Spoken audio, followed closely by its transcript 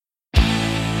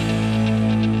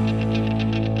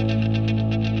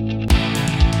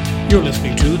You're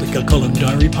listening to the Kilcullen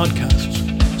Diary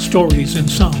Podcasts, stories in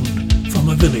sound from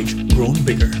a village grown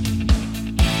bigger.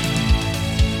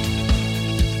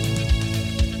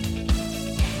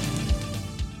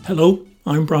 Hello,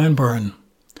 I'm Brian Byrne.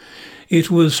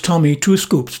 It was Tommy Two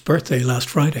Scoop's birthday last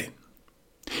Friday.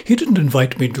 He didn't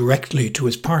invite me directly to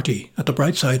his party at the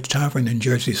Brightside Tavern in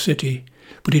Jersey City,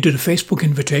 but he did a Facebook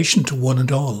invitation to one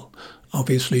and all.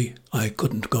 Obviously, I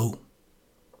couldn't go.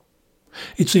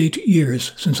 It's 8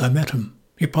 years since I met him.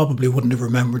 He probably wouldn't have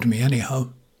remembered me anyhow.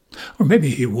 Or maybe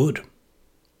he would.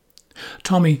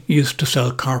 Tommy used to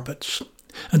sell carpets,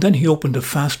 and then he opened a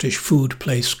fastish food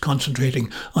place concentrating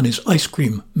on his ice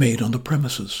cream made on the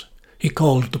premises. He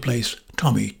called the place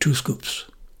Tommy Two Scoops.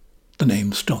 The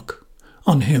name stuck,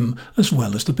 on him as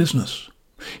well as the business.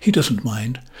 He doesn't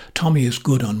mind. Tommy is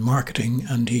good on marketing,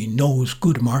 and he knows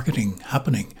good marketing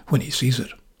happening when he sees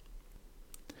it.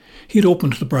 He had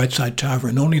opened the Brightside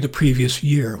Tavern only the previous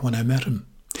year when I met him.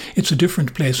 It's a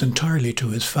different place entirely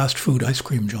to his fast food ice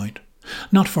cream joint.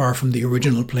 Not far from the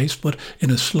original place, but in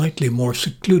a slightly more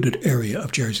secluded area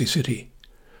of Jersey City.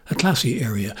 A classy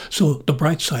area, so the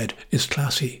Brightside is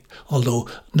classy, although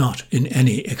not in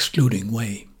any excluding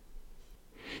way.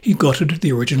 He gutted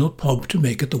the original pub to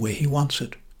make it the way he wants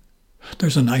it.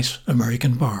 There's a nice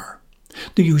American bar.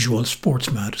 The usual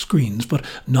sports-mad screens, but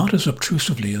not as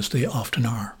obtrusively as they often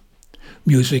are.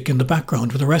 Music in the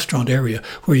background with a restaurant area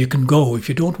where you can go if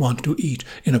you don't want to eat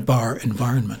in a bar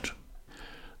environment.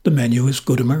 The menu is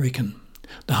good American.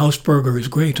 The house burger is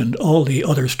great and all the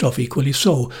other stuff equally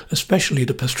so, especially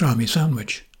the pastrami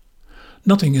sandwich.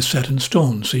 Nothing is set in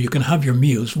stone, so you can have your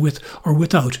meals with or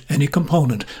without any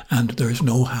component, and there's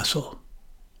no hassle.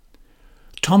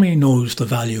 Tommy knows the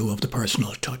value of the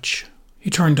personal touch. He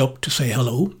turned up to say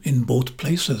hello in both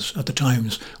places at the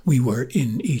times we were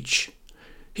in each.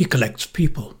 He collects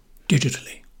people,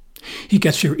 digitally. He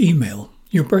gets your email,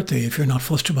 your birthday if you're not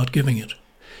fussed about giving it.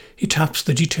 He taps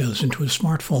the details into his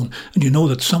smartphone, and you know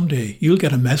that someday you'll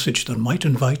get a message that might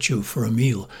invite you for a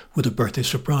meal with a birthday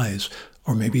surprise,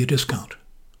 or maybe a discount.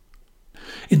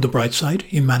 In the Brightside,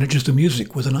 he manages the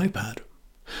music with an iPad.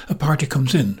 A party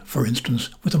comes in, for instance,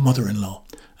 with a mother-in-law,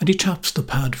 and he taps the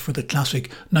pad for the classic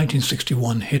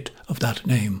 1961 hit of that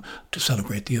name to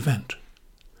celebrate the event.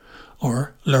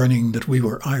 Or, learning that we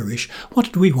were Irish, what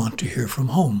did we want to hear from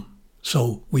home?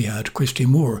 So we had Christy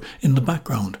Moore in the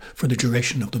background for the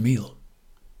duration of the meal.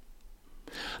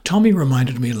 Tommy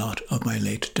reminded me a lot of my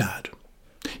late dad.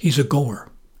 He's a goer,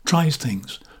 tries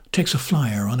things, takes a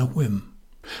flyer on a whim.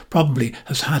 Probably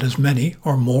has had as many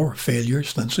or more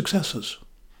failures than successes.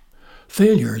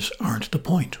 Failures aren't the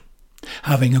point.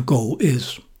 Having a go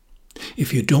is.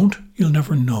 If you don't, you'll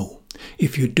never know.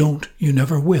 If you don't, you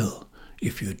never will.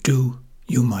 If you do,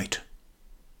 you might.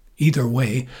 Either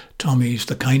way, Tommy's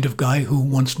the kind of guy who,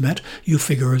 once met, you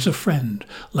figure as a friend,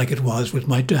 like it was with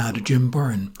my dad, Jim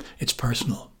Byrne. It's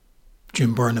personal.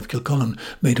 Jim Byrne of Kilcullen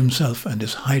made himself and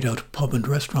his hideout pub and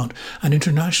restaurant an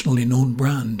internationally known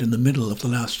brand in the middle of the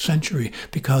last century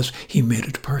because he made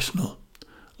it personal,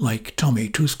 like Tommy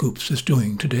Two Scoops is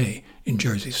doing today in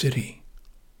Jersey City.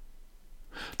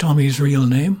 Tommy's real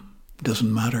name?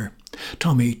 Doesn't matter.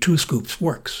 Tommy Two Scoops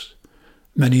works.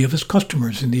 Many of his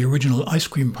customers in the original ice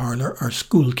cream parlour are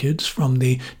school kids from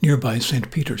the nearby St.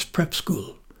 Peter's Prep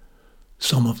School.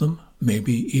 Some of them,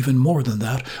 maybe even more than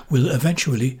that, will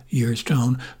eventually, years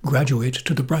down, graduate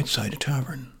to the Brightside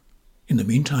Tavern. In the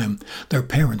meantime, their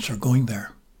parents are going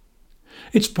there.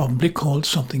 It's probably called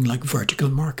something like vertical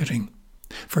marketing.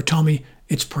 For Tommy,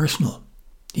 it's personal.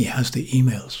 He has the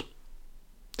emails.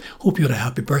 Hope you had a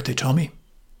happy birthday, Tommy.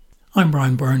 I'm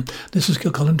Brian Byrne. This is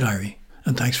Kilcullen Diary,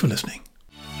 and thanks for listening.